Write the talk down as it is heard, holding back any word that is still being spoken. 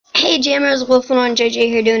Hey Jammers, wolf01jj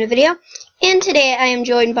here doing a video, and today I am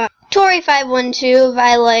joined by Tori512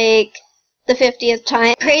 by like the 50th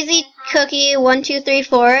time, Crazy Cookie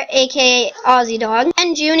 1234 aka Aussie Dog,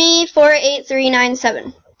 and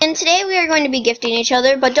Junie48397. And today we are going to be gifting each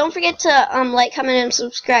other, but don't forget to like, comment, and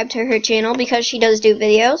subscribe to her channel because she does do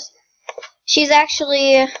videos. She's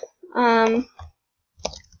actually Aussie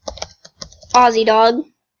Dog,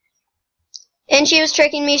 and she was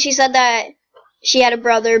tricking me. She said that she had a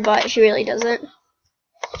brother, but she really doesn't.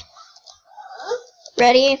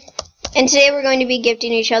 Ready? And today we're going to be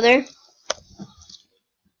gifting each other.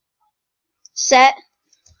 Set.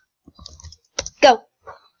 Go.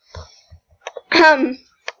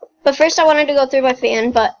 But first I wanted to go through my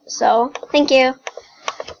fan, so thank you.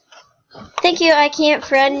 Thank you. I can't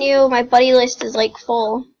friend you. My buddy list is like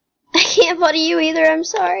full. I can't buddy you either. I'm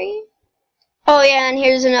sorry. Oh yeah, and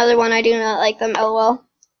here's another one. I do not like them. LOL.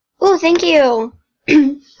 Ooh, thank you.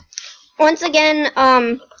 Once again,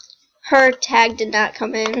 her tag did not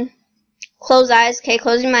come in. Close eyes. Okay,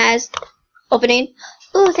 closing my eyes. Opening.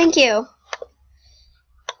 Ooh, thank you.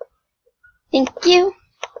 Thank you.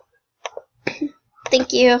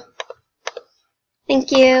 Thank you.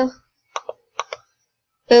 Thank you.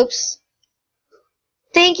 Oops.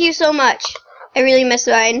 Thank you so much. I really missed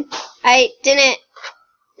mine. I didn't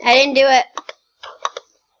do it.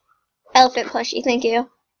 Elephant plushie, thank you.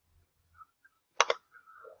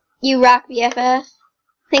 You rock, BFF.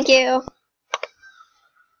 Thank you.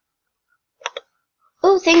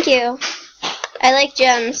 Ooh, thank you. I like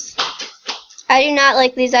gems. I do not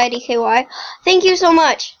like these IDKY. Thank you so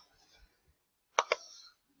much.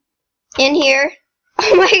 In here.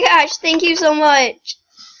 Oh my gosh, thank you so much.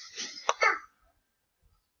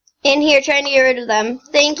 In here, trying to get rid of them.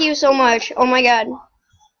 Thank you so much. Oh my god.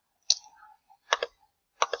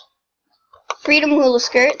 Freedom hula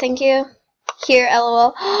skirt, thank you. Here,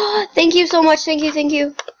 LOL. Thank you so much. Thank you, thank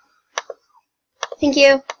you. Thank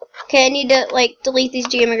you. Okay, I need to like delete these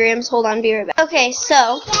geograms. Hold on, be right back. Okay,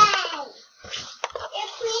 so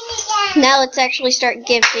now let's actually start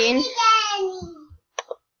gifting.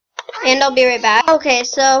 And I'll be right back. Okay,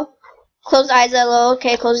 so close eyes, LOL.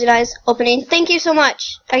 Okay, closing eyes, opening. Thank you so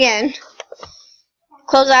much. Again.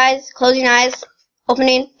 Close eyes, closing eyes,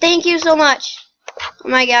 opening. Thank you so much. Oh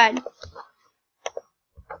my god.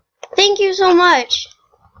 Thank you so much.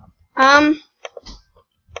 I'm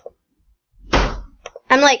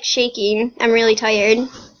like shaking. I'm really tired.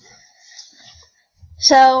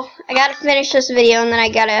 So I gotta finish this video and then I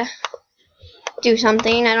gotta do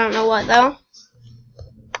something. I don't know what though.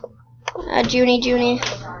 Junie.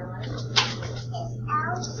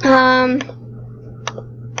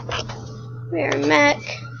 Where Mac?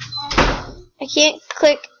 I can't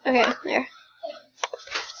click. Okay, there.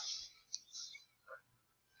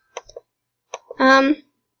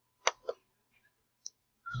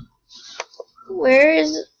 Where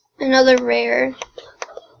is another rare?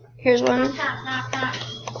 Here's one.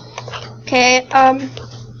 Okay,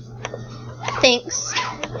 thanks.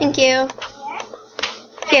 Thank you.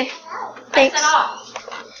 Here, thanks.